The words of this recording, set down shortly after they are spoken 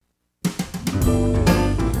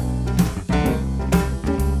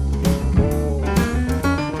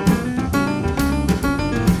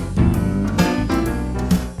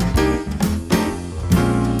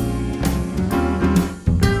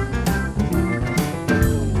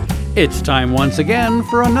It's time once again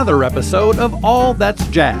for another episode of All That's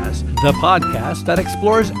Jazz, the podcast that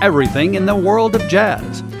explores everything in the world of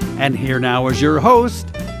jazz. And here now is your host,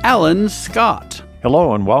 Alan Scott.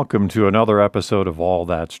 Hello and welcome to another episode of All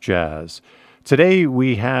That's Jazz. Today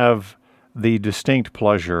we have the distinct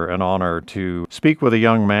pleasure and honor to speak with a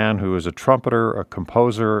young man who is a trumpeter, a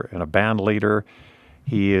composer, and a band leader.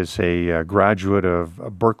 He is a graduate of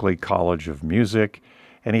Berklee College of Music,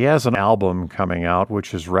 and he has an album coming out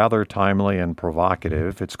which is rather timely and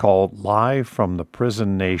provocative. It's called Live from the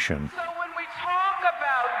Prison Nation. So when we talk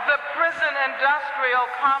about the prison industrial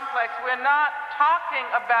complex, we're not talking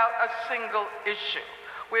about a single issue.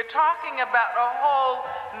 We're talking about a whole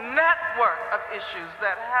network of issues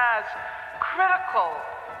that has critical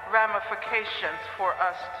ramifications for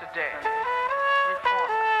us today. Reform.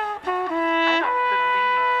 I don't believe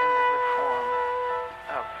in the reform of the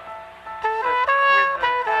prison as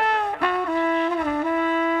an institution.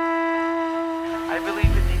 I believe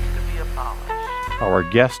it needs to be abolished. Our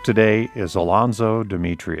guest today is Alonzo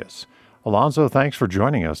Demetrius. Alonzo, thanks for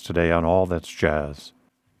joining us today on All That's Jazz.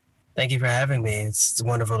 Thank you for having me. It's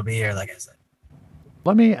wonderful to be here, like I said.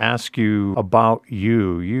 Let me ask you about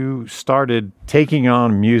you. You started taking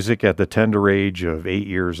on music at the tender age of 8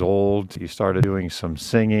 years old. You started doing some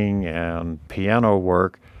singing and piano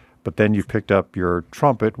work, but then you picked up your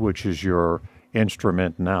trumpet, which is your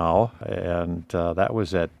instrument now, and that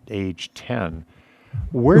was at age 10.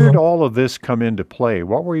 Where did all of this come into play?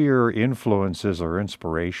 What were your influences or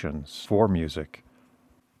inspirations for music?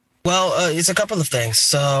 Well, it's a couple of things.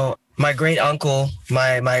 So my great uncle,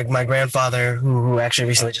 my grandfather, who actually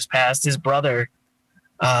recently just passed, his brother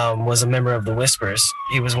was a member of the Whispers.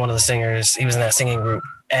 He was one of the singers. He was in that singing group.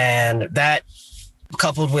 And that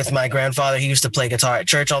coupled with my grandfather, he used to play guitar at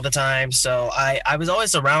church all the time. So I was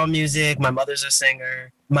always around music. My mother's a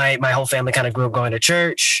singer. My whole family kind of grew up going to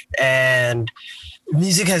church. And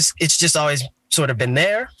music it's just always sort of been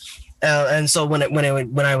there. And so when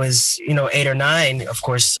I was 8 or 9, of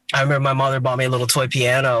course, I remember my mother bought me a little toy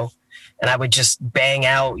piano, and I would just bang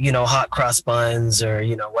out hot cross buns or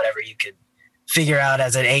whatever you could figure out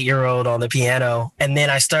as an 8-year-old on the piano. And then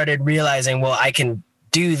I started realizing, well, I can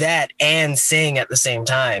do that and sing at the same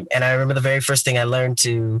time. And I remember the very first thing I learned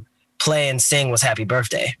to play and sing was Happy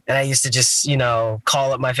Birthday. And I used to just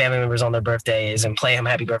call up my family members on their birthdays and play them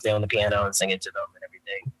Happy Birthday on the piano and sing it to them and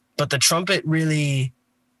everything. But the trumpet really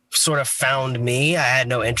sort of found me. I had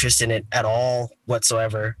no interest in it at all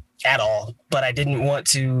whatsoever, but I didn't want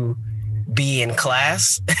to be in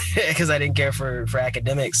class because I didn't care for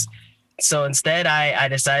academics. So instead I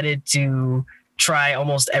decided to try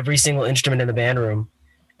almost every single instrument in the band room,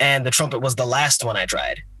 and the trumpet was the last one I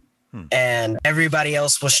tried. And everybody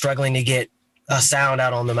else was struggling to get a sound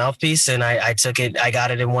out on the mouthpiece, and I took it. I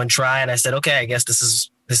got it in one try, and I said, okay, I guess this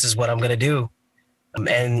is what I'm gonna do.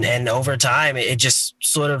 And over time, it just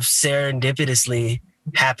sort of serendipitously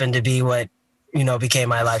happened to be what, became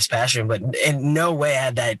my life's passion. But in no way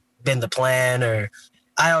had that been the plan, or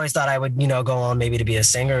I always thought I would, go on maybe to be a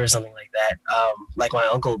singer or something like that, like my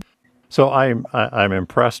uncle. So I'm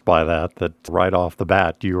impressed by that right off the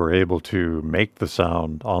bat, you were able to make the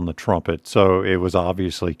sound on the trumpet. So it was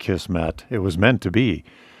obviously kismet. It was meant to be.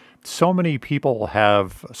 So many people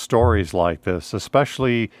have stories like this,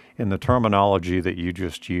 especially in the terminology that you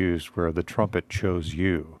just used, where the trumpet chose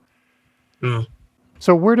you.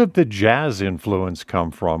 So where did the jazz influence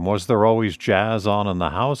come from? Was there always jazz on in the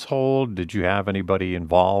household? Did you have anybody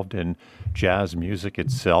involved in jazz music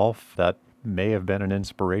itself that may have been an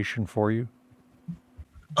inspiration for you?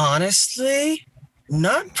 Honestly,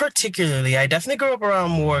 not particularly. I definitely grew up around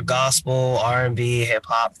more gospel, R&B, hip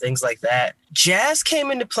hop, things like that. Jazz came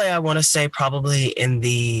into play, I want to say, probably in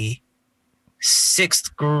the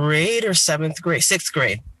 6th grade or 7th grade, 6th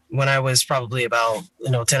grade, when I was probably about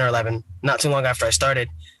 10 or 11, not too long after I started.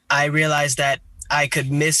 I realized that I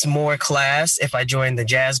could miss more class if I joined the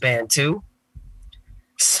jazz band too.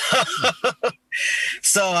 So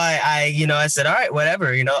I said, all right,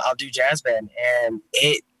 whatever, I'll do jazz band. And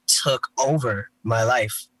it took over my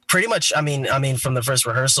life. Pretty much, I mean, from the first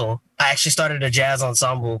rehearsal, I actually started a jazz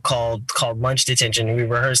ensemble called Lunch Detention. We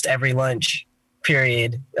rehearsed every lunch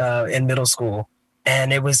period in middle school.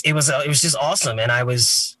 And it was just awesome. And I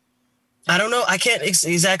don't know, I can't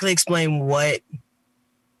exactly explain what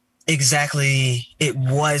exactly it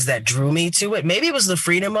was that drew me to it. Maybe it was the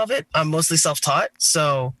freedom of it. I'm mostly self-taught.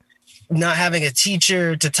 So not having a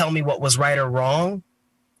teacher to tell me what was right or wrong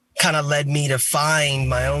kind of led me to find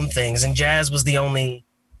my own things. And jazz was the only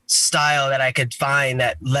style that I could find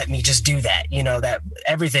that let me just do that. That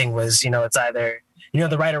everything was, it's either,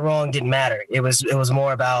 the right or wrong didn't matter. It was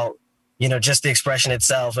more about, just the expression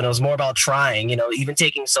itself. And it was more about trying, even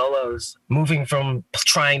taking solos, moving from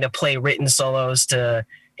trying to play written solos to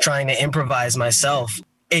trying to improvise myself.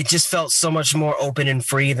 It just felt so much more open and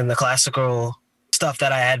free than the classical stuff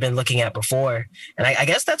that I had been looking at before. And I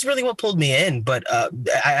guess that's really what pulled me in. But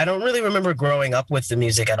I don't really remember growing up with the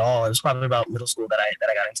music at all. It was probably about middle school that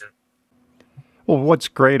I got into. Well, what's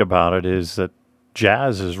great about it is that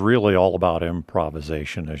jazz is really all about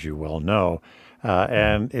improvisation, as you well know.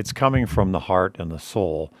 And it's coming from the heart and the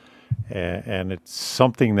soul. And it's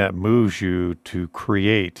something that moves you to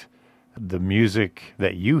create the music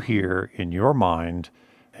that you hear in your mind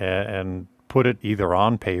and put it either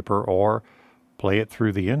on paper or play it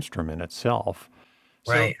through the instrument itself.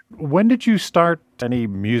 Right. So when did you start any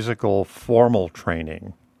musical formal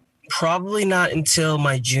training? Probably not until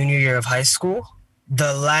my junior year of high school.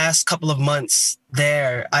 The last couple of months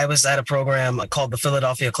there, I was at a program called the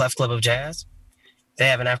Philadelphia Clef Club of Jazz. They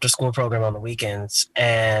have an after-school program on the weekends.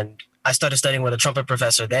 And I started studying with a trumpet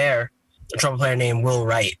professor there, a trumpet player named Will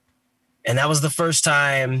Wright. And that was the first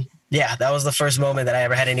time, that was the first moment that I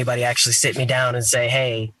ever had anybody actually sit me down and say,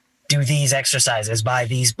 hey, do these exercises, buy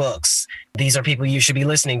these books. These are people you should be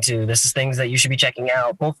listening to. This is things that you should be checking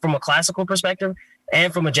out, both from a classical perspective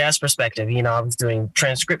and from a jazz perspective. I was doing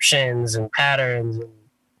transcriptions and patterns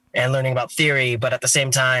and learning about theory. But at the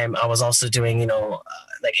same time, I was also doing,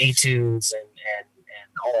 like etudes and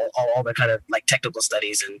all the kind of like technical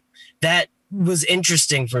studies. And that was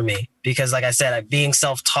interesting for me because, like I said, being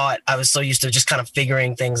self-taught, I was so used to just kind of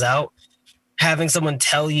figuring things out. Having someone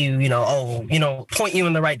tell you, point you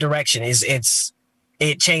in the right direction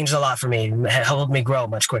it changed a lot for me. It helped me grow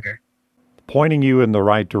much quicker. Pointing you in the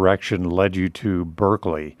right direction led you to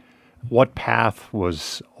Berklee. What path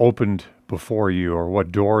was opened before you, or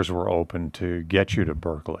what doors were opened to get you to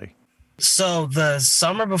Berklee? So this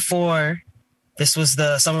was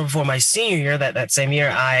the summer before my senior year, that same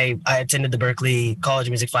year, I attended the Berklee College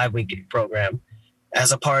of Music 5-week program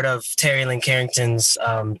as a part of Terry Lynn Carrington's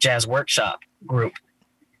jazz workshop group.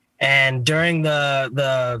 And during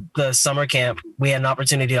the summer camp, we had an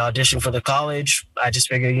opportunity to audition for the college. I just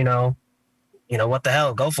figured, what the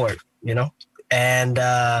hell, go for it, And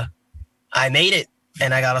I made it,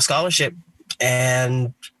 and I got a scholarship.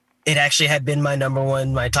 And it actually had been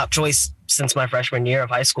my top choice since my freshman year of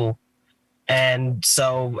high school. And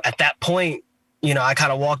so at that point, I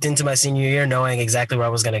kind of walked into my senior year knowing exactly where I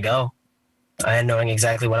was going to go and knowing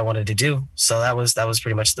exactly what I wanted to do. So that was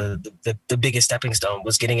pretty much the biggest stepping stone,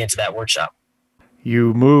 was getting into that workshop.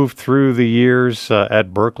 You moved through the years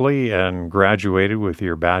at Berklee and graduated with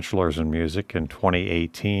your bachelor's in music in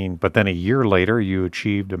 2018. But then a year later, you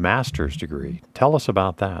achieved a master's degree. Tell us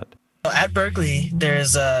about that. At Berklee,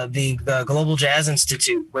 there's the Global Jazz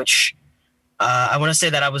Institute, which I want to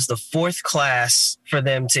say that I was the fourth class for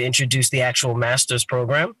them to introduce the actual master's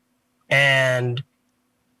program. And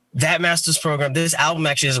that master's program, this album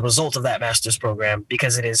actually is a result of that master's program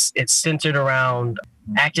because it's centered around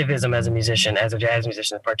activism as a musician, as a jazz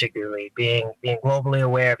musician, particularly being globally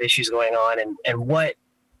aware of issues going on and what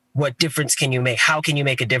difference can you make? How can you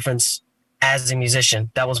make a difference as a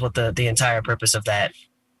musician? That was what the entire purpose of that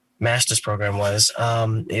master's program was.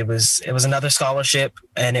 It was another scholarship,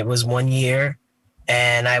 and it was 1 year,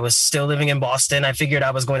 and I was still living in Boston. I figured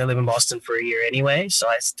I was going to live in Boston for a year anyway. So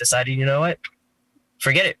I decided, you know what?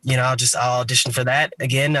 Forget it. I'll audition for that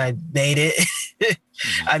again. I made it.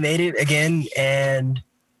 I made it again, and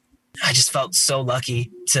I just felt so lucky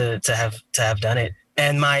to have done it.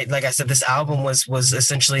 And like I said, this album was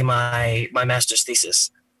essentially my master's thesis.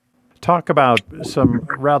 Talk about some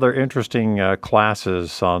rather interesting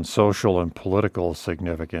classes on social and political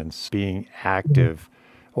significance, being active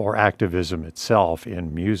or activism itself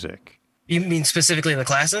in music. You mean specifically the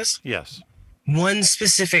classes? Yes. One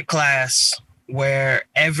specific class where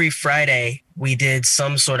every Friday we did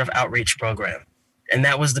some sort of outreach program. And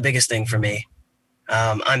that was the biggest thing for me.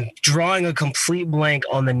 I'm drawing a complete blank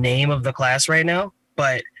on the name of the class right now,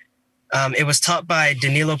 but it was taught by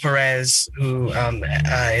Danilo Perez, who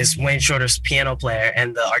is Wayne Shorter's piano player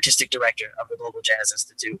and the artistic director of the Global Jazz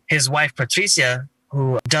Institute. His wife, Patricia,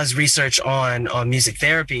 who does research on music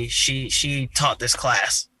therapy, she taught this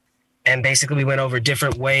class. And basically we went over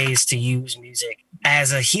different ways to use music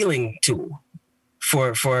as a healing tool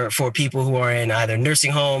for people who are in either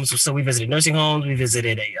nursing homes. So we visited nursing homes, we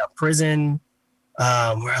visited a prison.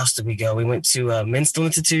 Where else did we go? We went to a mental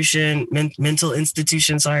institution,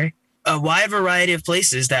 a wide variety of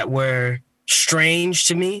places that were strange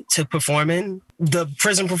to me to perform in. The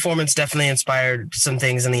prison performance definitely inspired some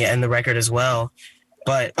things in the record as well.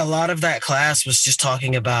 But a lot of that class was just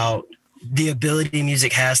talking about the ability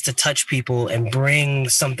music has to touch people and bring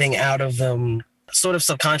something out of them sort of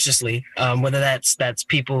subconsciously, whether that's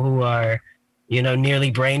people who are,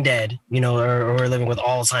 nearly brain dead, or living with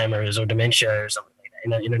Alzheimer's or dementia or something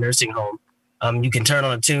like that in a nursing home. You can turn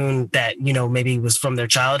on a tune that, maybe was from their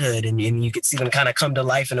childhood, and you could see them kind of come to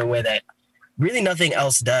life in a way that really nothing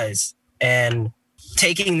else does. And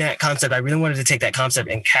taking that concept, I really wanted to take that concept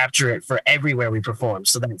and capture it for everywhere we perform,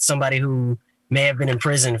 so that somebody who may have been in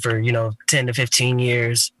prison for, 10 to 15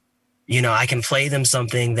 years, I can play them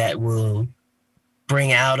something that will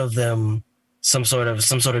bring out of them some sort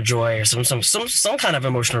of joy or some kind of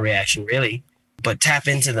emotional reaction, really, but tap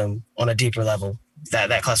into them on a deeper level.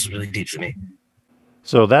 That class was really deep for me.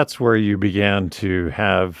 So that's where you began to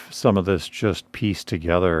have some of this just piece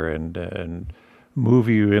together and move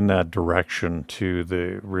you in that direction to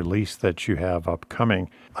the release that you have upcoming.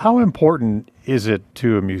 How important is it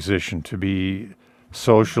to a musician to be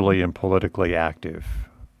socially and politically active?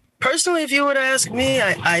 Personally, if you were to ask me,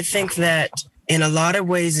 I think that in a lot of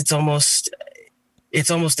ways it's almost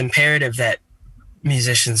imperative that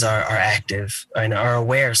musicians are active and are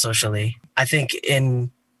aware socially. I think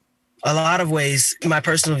in a lot of ways, my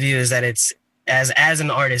personal view is that it's as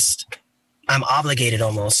an artist, I'm obligated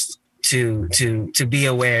almost to be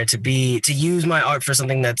aware, to use my art for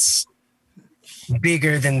something that's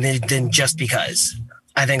bigger than just because.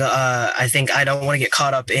 I think I don't want to get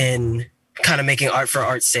caught up in kind of making art for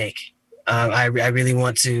art's sake. I really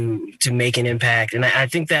want to make an impact, and I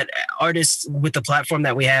think that artists with the platform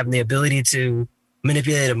that we have and the ability to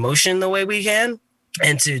manipulate emotion the way we can,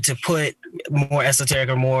 and to put more esoteric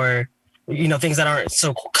or more, things that aren't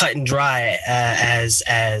so cut and dry as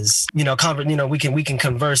we can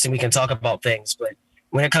converse and we can talk about things. But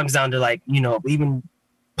when it comes down to even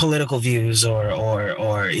political views or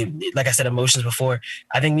like I said, emotions before,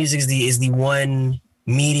 I think music is the one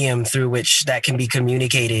medium through which that can be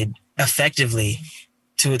communicated effectively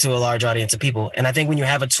to a large audience of people. And I think when you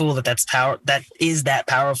have a tool that is that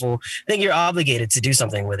powerful, I think you're obligated to do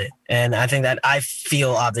something with it. And I think that I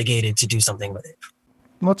feel obligated to do something with it.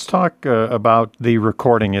 Let's talk about the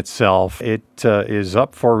recording itself. It is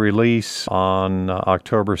up for release on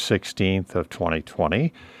October 16th of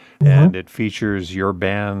 2020, and it features your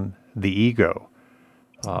band, The Ego.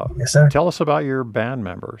 Yes, sir. Tell us about your band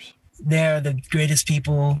members. They're the greatest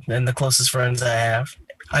people and the closest friends I have.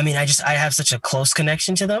 I mean, I have such a close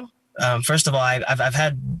connection to them. First of all,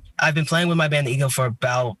 I've been playing with my band, The Ego, for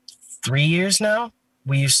about 3 years now.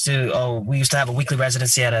 We used to have a weekly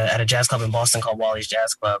residency at a jazz club in Boston called Wally's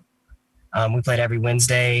Jazz Club. We played every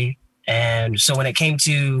Wednesday. And so when it came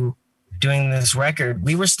to doing this record,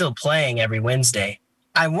 we were still playing every Wednesday.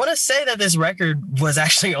 I want to say that this record was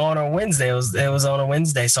actually on a Wednesday. It was on a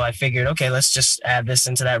Wednesday. So I figured, okay, let's just add this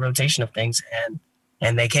into that rotation of things.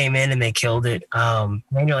 And they came in and they killed it.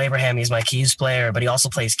 Daniel Abraham, he's my keys player, but he also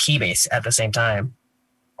plays key bass at the same time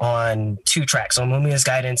on 2 tracks, on Mumia's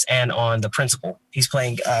Guidance and on The Principle. He's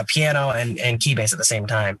playing piano and key bass at the same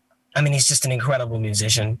time. I mean, he's just an incredible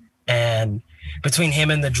musician. And between him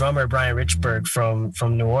and the drummer, Brian Richburg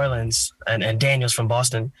from New Orleans and Daniel's from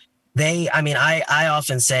Boston, I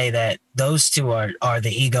often say that those two are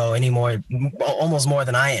the Ego almost more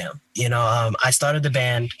than I am. I started the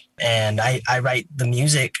band and I write the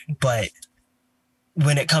music, but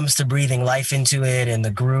when it comes to breathing life into it and the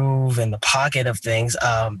groove and the pocket of things,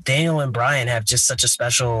 Daniel and Brian have just such a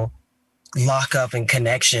special lockup and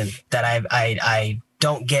connection that I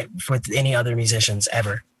don't get with any other musicians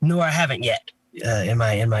ever, nor I haven't yet in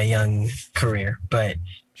my young career. But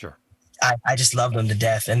sure, I just love them to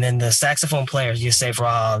death. And then the saxophone player, Yusef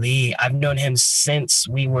Ali, I've known him since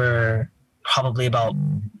we were probably about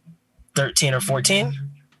 13 or 14.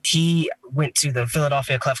 He went to the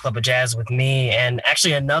Philadelphia Clef Club of Jazz with me and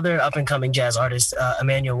actually another up-and-coming jazz artist,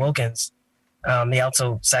 Emmanuel Wilkins, the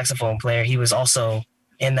alto saxophone player. He was also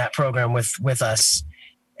in that program with us.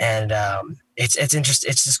 And it's interesting.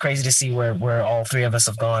 It's just crazy to see where all 3 of us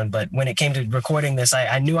have gone. But when it came to recording this,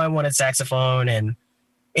 I knew I wanted saxophone. And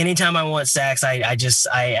anytime I want sax,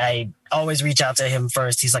 I always reach out to him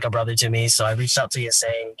first. He's like a brother to me. So I reached out to Yaseh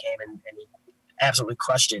and he came and he absolutely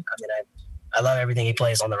crushed it. I mean, I love everything he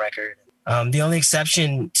plays on the record. The only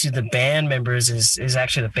exception to the band members is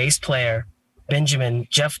actually the bass player, Benjamin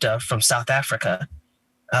Jefta from South Africa.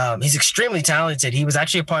 He's extremely talented. He was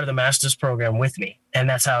actually a part of the master's program with me, and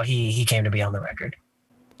that's how he came to be on the record.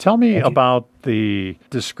 Tell me about the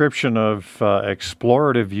description of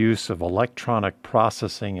explorative use of electronic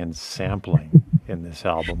processing and sampling in this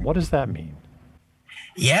album. What does that mean?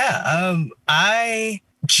 Yeah, I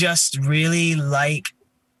just really like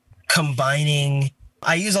combining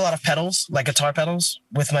I use a lot of pedals, like guitar pedals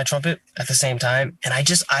with my trumpet at the same time. And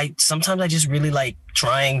sometimes I just really like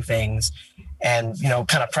trying things and,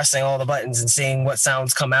 kind of pressing all the buttons and seeing what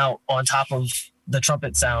sounds come out on top of the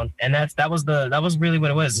trumpet sound. And that was really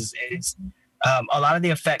what it was. A lot of the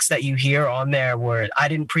effects that you hear on there I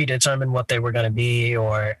didn't predetermine what they were going to be,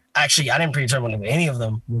 or actually I didn't predetermine what any of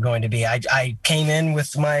them were going to be. I came in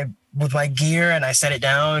with my gear and I set it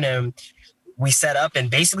down and we set up, and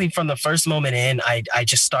basically from the first moment in, I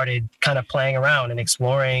just started kind of playing around and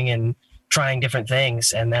exploring and trying different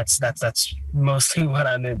things. And that's mostly what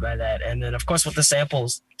I meant by that. And then of course with the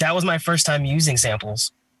samples, that was my first time using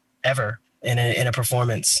samples ever in a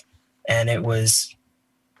performance. And it was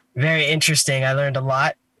very interesting. I learned a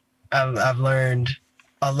lot. I've learned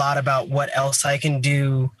a lot about what else I can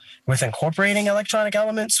do with incorporating electronic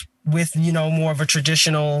elements with, more of a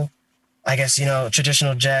traditional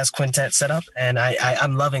jazz quintet setup. And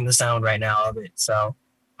I'm loving the sound right now of it. So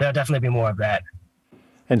there'll definitely be more of that.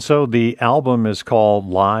 And so the album is called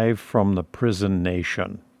Live from the Prison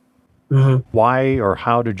Nation. Mm-hmm. Why or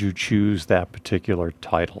how did you choose that particular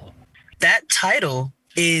title? That title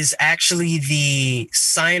is actually the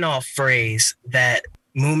sign-off phrase that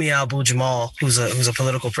Mumia Abu-Jamal, who's a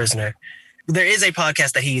political prisoner, there is a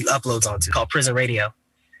podcast that he uploads onto called Prison Radio.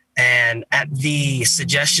 And at the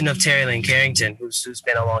suggestion of Terry Lynn Carrington, who's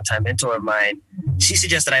been a longtime mentor of mine, she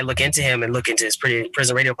suggested I look into him and look into his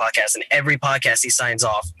Prison Radio podcast. And every podcast he signs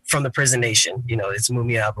off from the Prison Nation, it's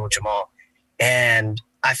Mumia Abu-Jamal. And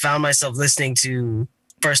I found myself listening to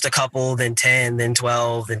first a couple, then 10, then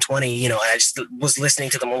 12, then 20, I just was listening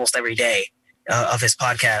to them almost every day of his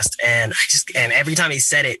podcast. And every time he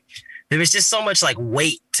said it, there was just so much like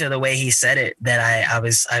weight to the way he said it that I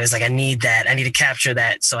was like, I need that. I need to capture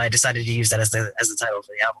that. So I decided to use that as the title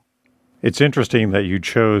for the album. It's interesting that you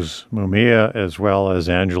chose Mumia as well as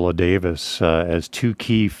Angela Davis as two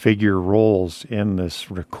key figure roles in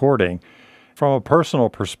this recording. From a personal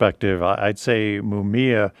perspective, I'd say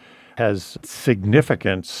Mumia has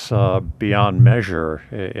significance beyond measure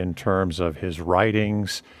in terms of his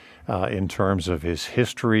writings, in terms of his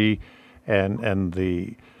history, and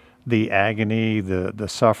the agony, the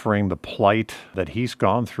suffering, the plight that he's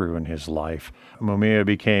gone through in his life. Mumia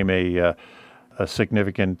became a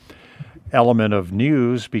significant element of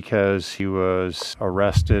news because he was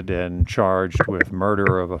arrested and charged with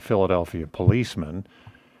murder of a Philadelphia policeman.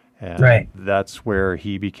 And right. That's where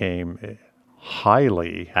he became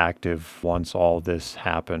highly active once all this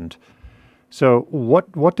happened. So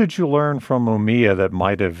what did you learn from Mumia that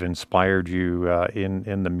might have inspired you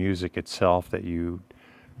in the music itself that you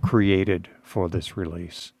created for this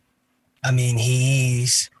release? I mean,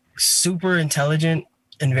 he's super intelligent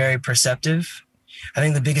and very perceptive. I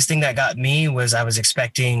think the biggest thing that got me was I was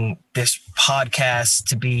expecting this podcast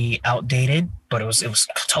to be outdated, but it was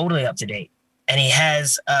totally up to date. And he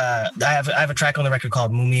has, I have a track on the record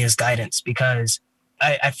called Mumia's Guidance, because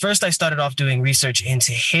at first I started off doing research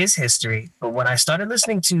into his history. But when I started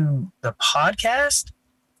listening to the podcast,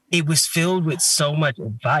 it was filled with so much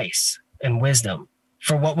advice and wisdom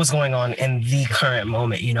for what was going on in the current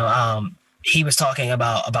moment. He was talking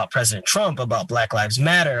about President Trump, about Black Lives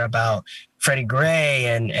Matter, about Freddie Gray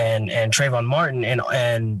and Trayvon Martin.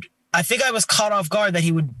 And I think I was caught off guard that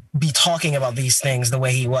he would be talking about these things the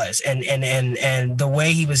way he was, and the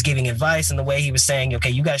way he was giving advice, and the way he was saying, okay,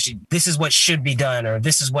 you guys this is what should be done, or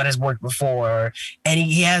this is what has worked before. And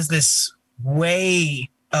he has this way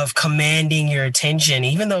of commanding your attention,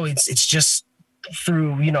 even though it's just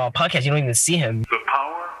through, a podcast, you don't even see him. The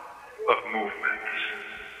power of movements.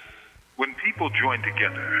 When people join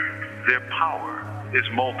together, their power is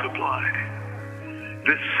multiplied.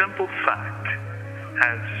 This simple fact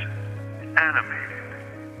has animated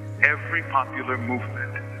every popular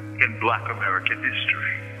movement in Black American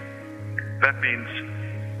history. That means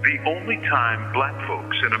the only time Black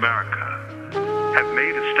folks in America have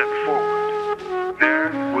made a step forward, there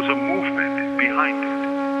was a movement behind it.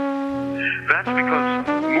 That's because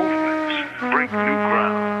movements break new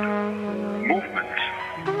ground. Movements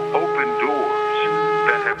open doors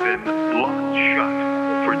that have been locked shut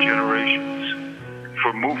for generations.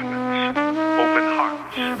 For movements open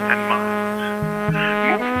hearts and minds.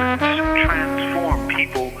 Movements transform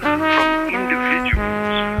people from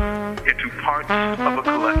individuals into parts of a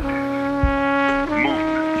collective.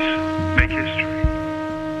 Movements make history.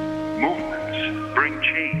 Movements bring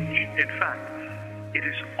change. In fact, it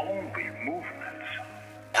is only movements.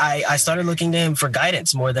 I started looking to him for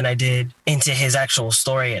guidance more than I did into his actual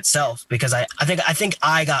story itself, because I think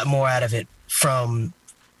I got more out of it from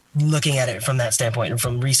looking at it from that standpoint and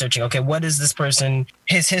from researching, okay, what is this person,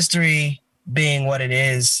 his history, being what it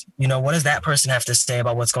is, what does that person have to say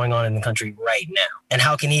about what's going on in the country right now? And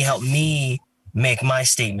how can he help me make my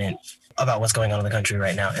statement about what's going on in the country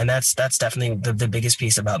right now? And that's definitely the biggest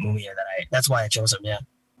piece about Mumia that's why I chose him. Yeah.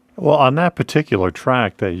 Well, on that particular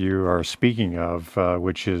track that you are speaking of,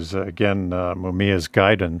 which is, again, Mumia's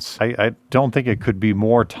Guidance, I don't think it could be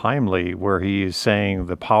more timely, where he is saying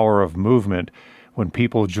the power of movement. When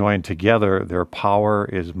people join together, their power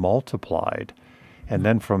is multiplied. And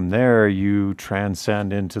then from there, you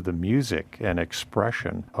transcend into the music and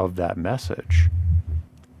expression of that message.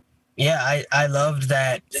 Yeah, I loved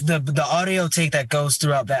that. The audio take that goes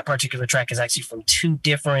throughout that particular track is actually from 2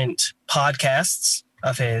 different podcasts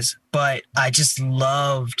of his, but I just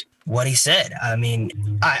loved what he said. I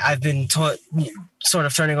mean, I've been taught, sort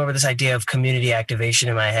of turning over this idea of community activation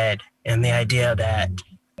in my head, and the idea that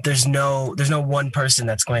there's no one person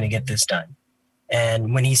that's going to get this done.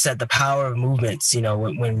 And when he said the power of movements,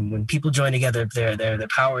 when people join together, their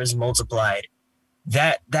power is multiplied.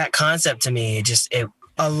 That concept to me, it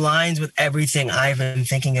aligns with everything I've been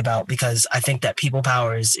thinking about, because I think that people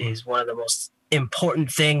power is one of the most important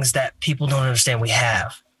things that people don't understand we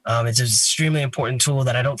have. It's an extremely important tool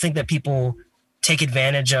that I don't think that people take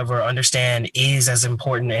advantage of or understand is as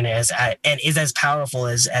important and is as powerful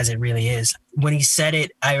as it really is. When he said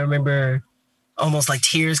it, I remember almost like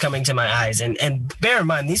tears coming to my eyes. And bear in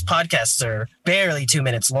mind, these podcasts are barely 2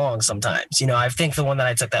 minutes long sometimes. I think the one that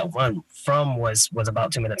I took that one from was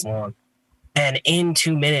about 2 minutes long. And in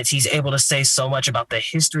 2 minutes, he's able to say so much about the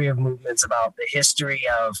history of movements, about the history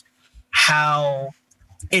of how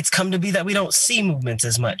it's come to be that we don't see movements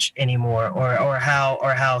as much anymore, or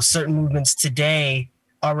how certain movements today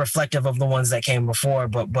are reflective of the ones that came before.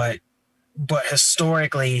 But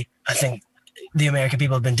historically, I think the American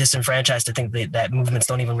people have been disenfranchised to think that movements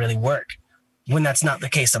don't even really work, when that's not the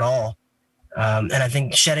case at all. And I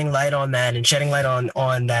think shedding light on that, and shedding light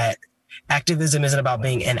on that activism isn't about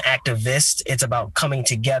being an activist. It's about coming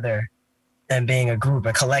together and being a group,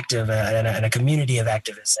 a collective, and a community of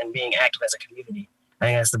activists, and being active as a community. I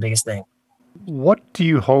think that's the biggest thing. What do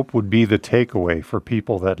you hope would be the takeaway for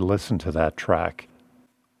people that listen to that track?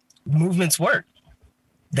 Movements work.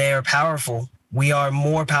 They are powerful. We are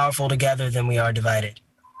more powerful together than we are divided.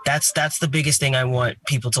 That's the biggest thing I want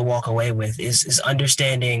people to walk away with, is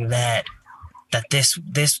understanding that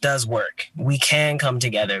this does work. We can come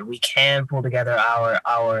together. We can pull together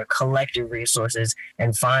our collective resources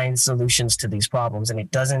and find solutions to these problems. And it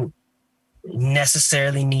doesn't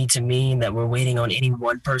necessarily need to mean that we're waiting on any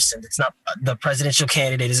one person. It's not, the presidential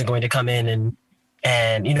candidate isn't going to come in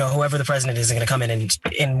and whoever the president is going to come in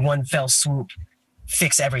in one fell swoop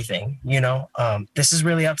fix everything. This is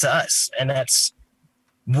really up to us, and that's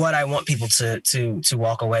what I want people to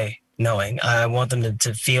walk away knowing. I want them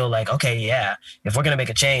to feel like, okay, yeah, if we're going to make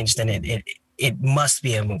a change, then it must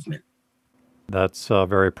be a movement. That's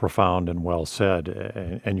very profound and well said.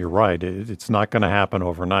 And you're right. It's not going to happen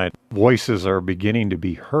overnight. Voices are beginning to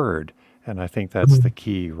be heard. And I think that's the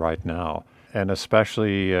key right now. And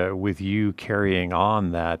especially with you carrying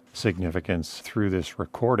on that significance through this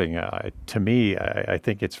recording, to me, I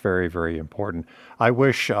think it's very, very important. I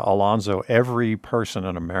wish, Alonzo, every person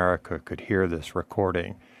in America could hear this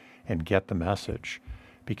recording and get the message,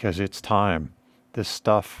 because it's time. This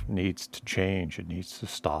stuff needs to change. It needs to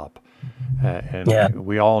stop.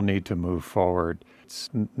 We all need to move forward. It's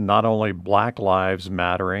not only Black lives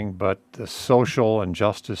mattering, but the social and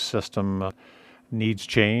justice system needs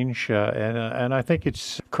change. And I think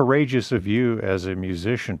it's courageous of you as a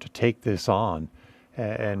musician to take this on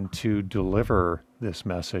and to deliver this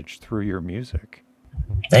message through your music.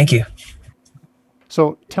 Thank you.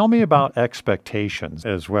 So tell me about Expectations,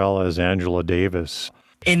 as well as Angela Davis.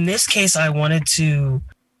 In this case, I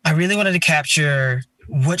really wanted to capture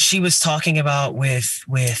what she was talking about with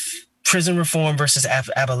prison reform versus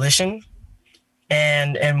abolition,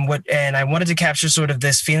 and I wanted to capture sort of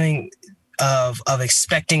this feeling of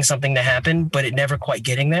expecting something to happen, but it never quite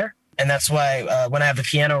getting there. And that's why when I have the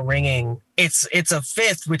piano ringing, it's a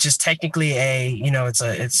fifth, which is technically it's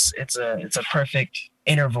a perfect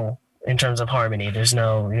interval in terms of harmony. There's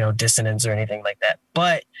no dissonance or anything like that,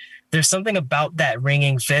 but there's something about that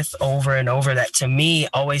ringing fifth over and over that to me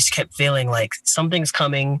always kept feeling like something's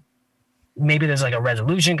coming. Maybe there's like a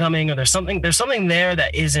resolution coming, or there's something there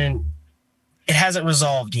that it hasn't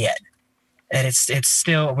resolved yet. And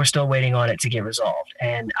we're still waiting on it to get resolved.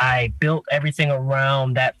 And I built everything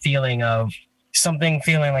around that feeling of something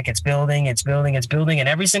feeling like it's building. And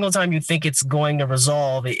every single time you think it's going to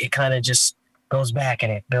resolve, it kind of just goes back,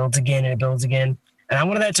 and it builds again and it builds again. And I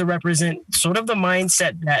wanted that to represent sort of the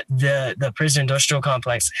mindset that the prison industrial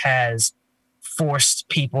complex has forced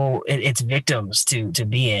people, its victims, to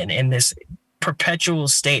be in this perpetual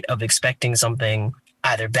state of expecting something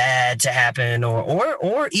either bad to happen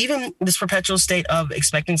or even this perpetual state of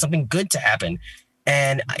expecting something good to happen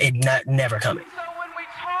and it never coming. So when we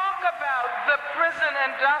talk about the prison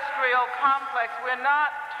industrial complex, we're not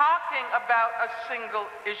talking about a single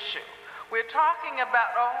issue. We're talking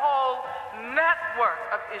about a whole network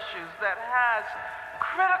of issues that has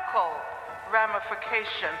critical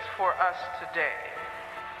ramifications for us today.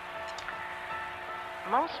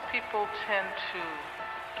 Most people tend to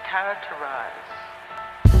characterize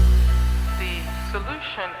the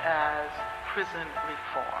solution as prison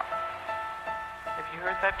reform. Have you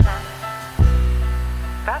heard that term?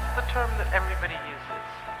 That's the term that everybody uses.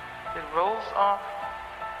 It rolls off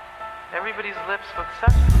everybody's lips with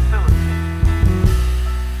such facility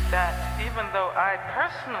that even though I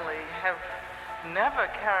personally have never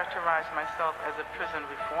characterized myself as a prison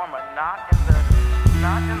reformer, not in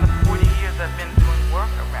the 40 years I've been doing work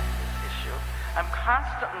around this issue, I'm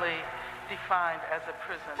constantly defined as a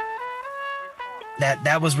prison reformer.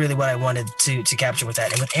 That was really what I wanted to capture with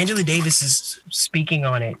that. And with Angela Davis's speaking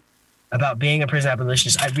on it about being a prison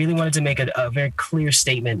abolitionist, I really wanted to make a very clear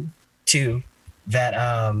statement too that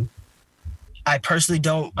I personally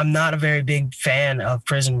I'm not a very big fan of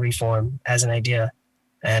prison reform as an idea.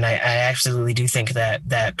 And I absolutely do think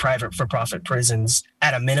that private for-profit prisons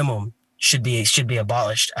at a minimum should be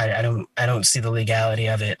abolished. I don't see the legality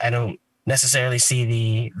of it. I don't necessarily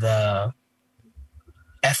see the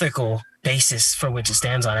ethical basis for which it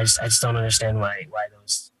stands on. I just don't understand why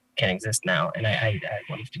those can exist now. And I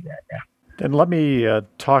want to do that. Yeah. Then let me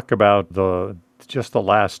talk about just the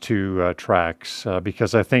last two tracks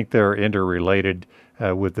because I think they're interrelated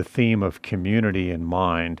with the theme of community in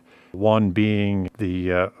mind. One being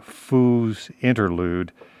the Foo's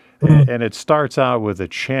interlude, and it starts out with a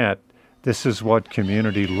chant, "This is what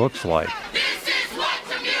community looks like." This is what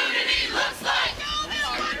community looks like.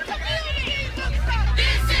 This is what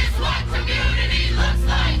community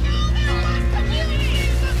looks like.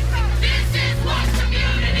 This is what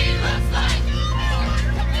community looks like.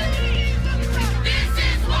 This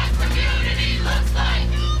is what community looks like.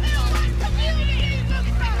 This is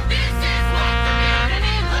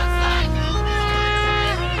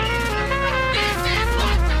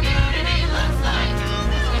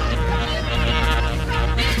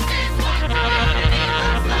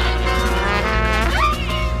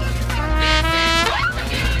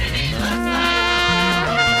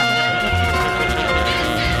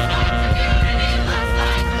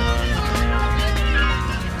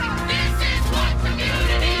what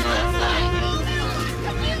community looks like.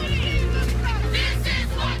 This is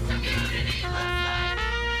what community looks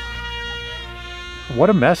like. What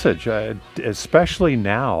a message, especially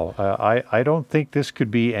now. I don't think this could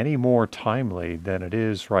be any more timely than it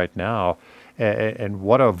is right now. And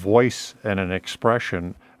what a voice and an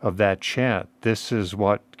expression of that chant. This is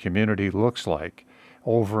what community looks like,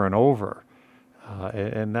 over and over.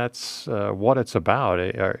 And that's what it's about.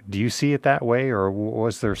 Do you see it that way, or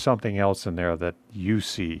was there something else in there that you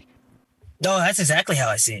see? No, that's exactly how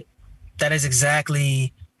I see it. That is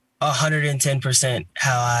exactly 110%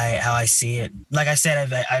 how I see it. Like I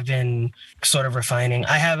said, I've been sort of refining.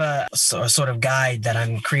 I have a sort of guide that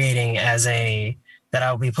I'm creating that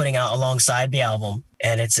I'll be putting out alongside the album,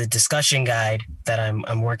 and it's a discussion guide that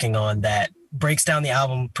I'm working on that breaks down the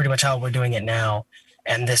album pretty much how we're doing it now.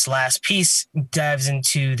 And this last piece dives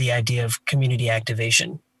into the idea of community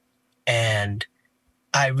activation. And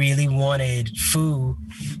I really wanted Foo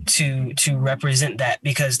to represent that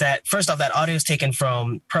because first off, that audio is taken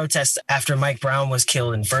from protests after Mike Brown was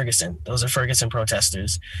killed in Ferguson. Those are Ferguson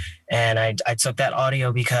protesters. And I took that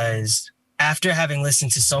audio because after having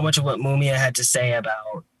listened to so much of what Mumia had to say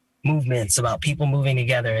about movements, about people moving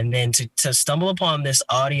together, and then to stumble upon this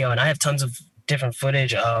audio, and I have tons of different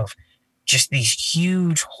footage of just these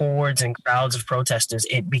huge hordes and crowds of protesters,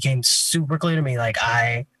 it became super clear to me, like,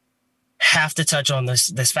 I have to touch on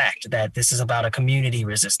this fact that this is about a community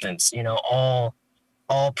resistance. You know, all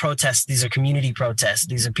protests, these are community protests.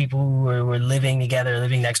 These are people who are living together,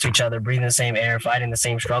 living next to each other, breathing the same air, fighting the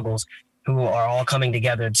same struggles, who are all coming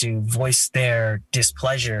together to voice their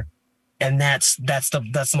displeasure. And that's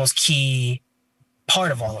the most key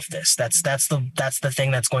part of all of this. That's the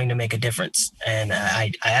thing that's going to make a difference. And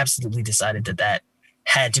I absolutely decided that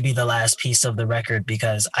had to be the last piece of the record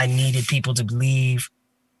because I needed people to believe,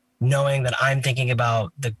 knowing that I'm thinking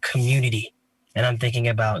about the community and I'm thinking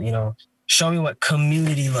about, you know, show me what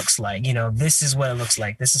community looks like. You know, this is what it looks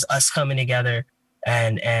like. This is us coming together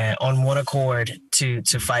and on one accord to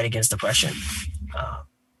fight against oppression.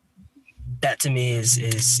 That to me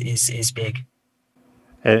is big.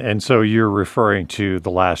 And so you're referring to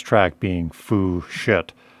the last track being Foo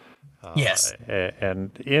Shit. Yes.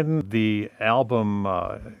 And in the album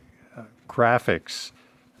graphics,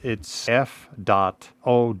 it's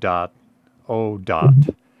F.O.O.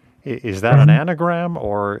 Is that an anagram,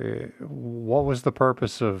 or what was the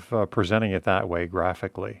purpose of presenting it that way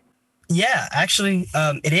graphically? Yeah, actually,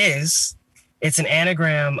 it is. It's an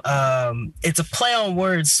anagram. It's a play on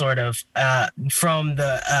words, sort of, from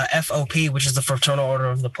the FOP, which is the Fraternal Order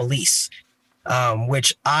of the Police,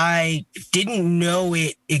 which I didn't know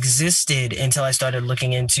it existed until I started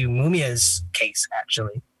looking into Mumia's case,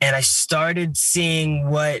 actually. And I started seeing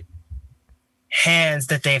what hands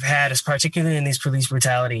that they've had, is particularly in these police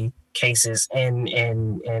brutality cases,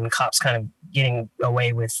 and cops kind of getting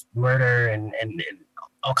away with murder and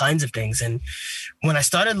all kinds of things. And when I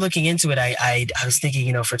started looking into it, I was thinking,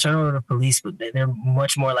 you know, Fraternal Order of Police, but they're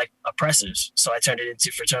much more like oppressors. So I turned it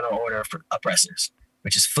into Fraternal Order of Oppressors,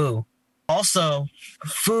 which is FOO. Also,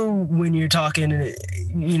 FOO, when you're talking,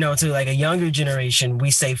 you know, to like a younger generation,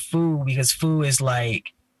 we say FOO because FOO is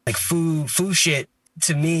like foo shit.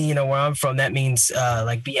 To me, you know, where I'm from, that means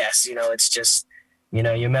like BS. You know, it's just, you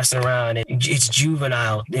know, you're messing around. It's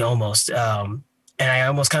juvenile, almost. And I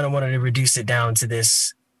almost kind of wanted to reduce it down to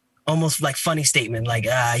this almost like funny statement, like,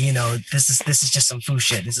 you know, this is just some foo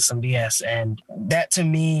shit. This is some BS. And that, to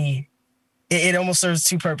me, it almost serves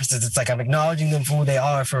two purposes. It's like I'm acknowledging them for who they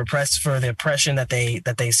are, for the oppression that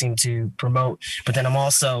they seem to promote. But then I'm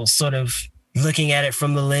also sort of looking at it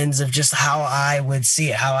from the lens of just how I would see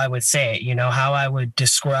it, how I would say it, you know, how I would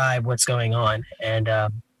describe what's going on. And I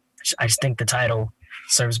just think the title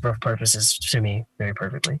serves both purposes to me very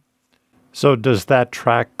perfectly. So does that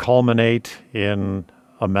track culminate in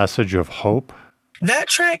a message of hope? That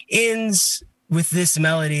track ends with this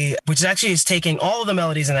melody, which actually is taking, all of the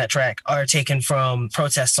melodies in that track are taken from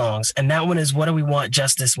protest songs. And that one is What Do We Want?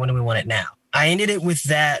 Justice, When Do We Want It Now? I ended it with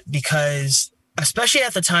that because, especially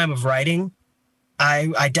at the time of writing,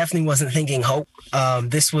 I definitely wasn't thinking hope.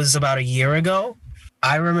 This was about a year ago.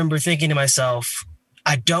 I remember thinking to myself,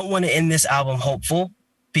 I don't want to end this album hopeful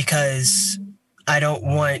because I don't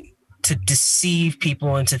want to deceive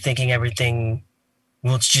people into thinking everything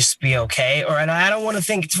will just be okay. And I don't want to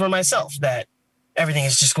think for myself that everything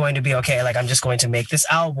is just going to be okay. Like, I'm just going to make this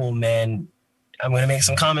album and I'm going to make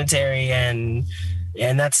some commentary and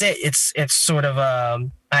that's it. It's sort of,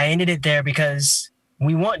 I ended it there because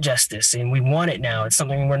we want justice and we want it now. It's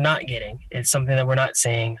something we're not getting. It's something that we're not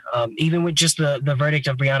seeing. Even with just the verdict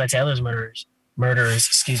of Breonna Taylor's murderers,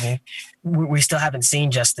 we still haven't seen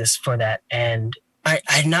justice for that. And I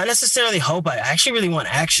not necessarily hope, I actually really want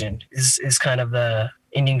action is kind of the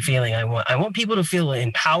ending feeling I want. I want people to feel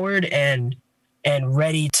empowered and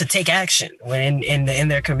ready to take action when in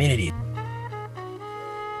their community.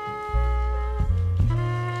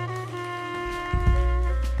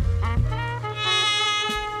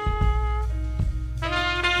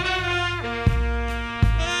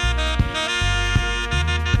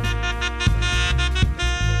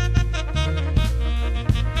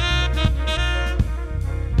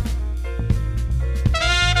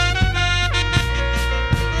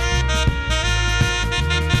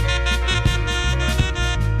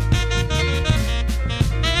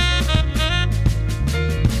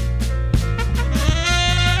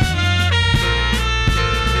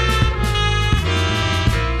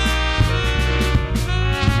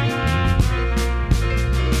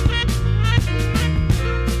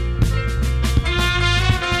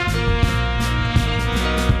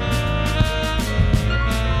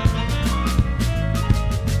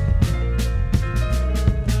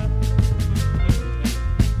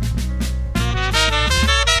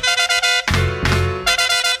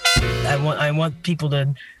 I want people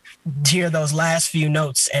to hear those last few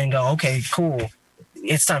notes and go, okay, cool.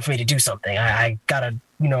 It's time for me to do something. I gotta,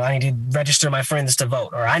 I need to register my friends to vote,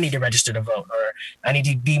 or I need to register to vote, or I need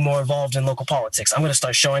to be more involved in local politics. I'm going to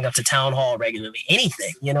start showing up to town hall regularly.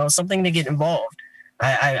 Anything, something to get involved.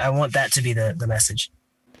 I want that to be the message.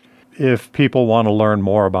 If people want to learn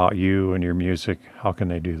more about you and your music, how can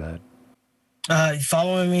they do that?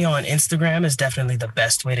 Following me on Instagram is definitely the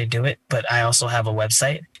best way to do it, but I also have a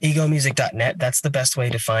website, egomusic.net. That's the best way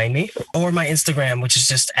to find me. Or my Instagram, which is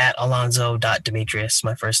just at alonzo.demetrius,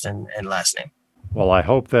 my first and last name. Well, I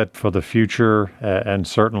hope that for the future and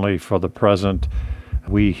certainly for the present,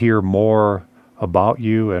 we hear more about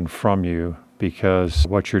you and from you, because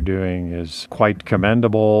what you're doing is quite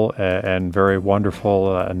commendable and very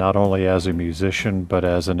wonderful, not only as a musician, but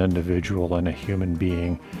as an individual and a human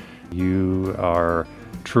being. You are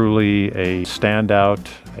truly a standout,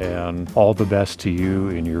 and all the best to you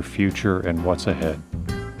in your future and what's ahead.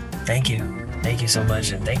 Thank you. Thank you so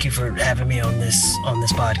much, and thank you for having me on this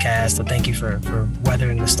podcast, and thank you for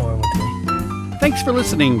weathering the storm with me. Thanks for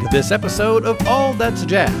listening to this episode of All That's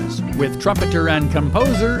Jazz with trumpeter and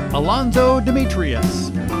composer Alonzo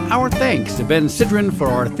Demetrius. Our thanks to Ben Sidran for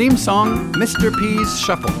our theme song, Mr. P's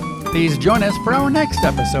Shuffle. Please join us for our next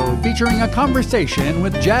episode featuring a conversation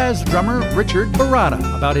with jazz drummer Richard Barata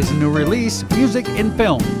about his new release, Music in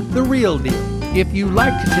Film, The Real Deal. If you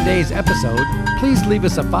liked today's episode, please leave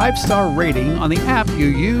us a 5-star rating on the app you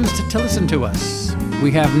used to listen to us.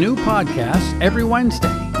 We have new podcasts every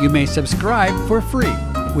Wednesday. You may subscribe for free.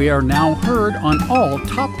 We are now heard on all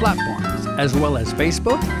top platforms, as well as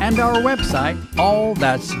Facebook and our website,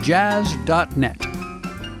 allthat'sjazz.net.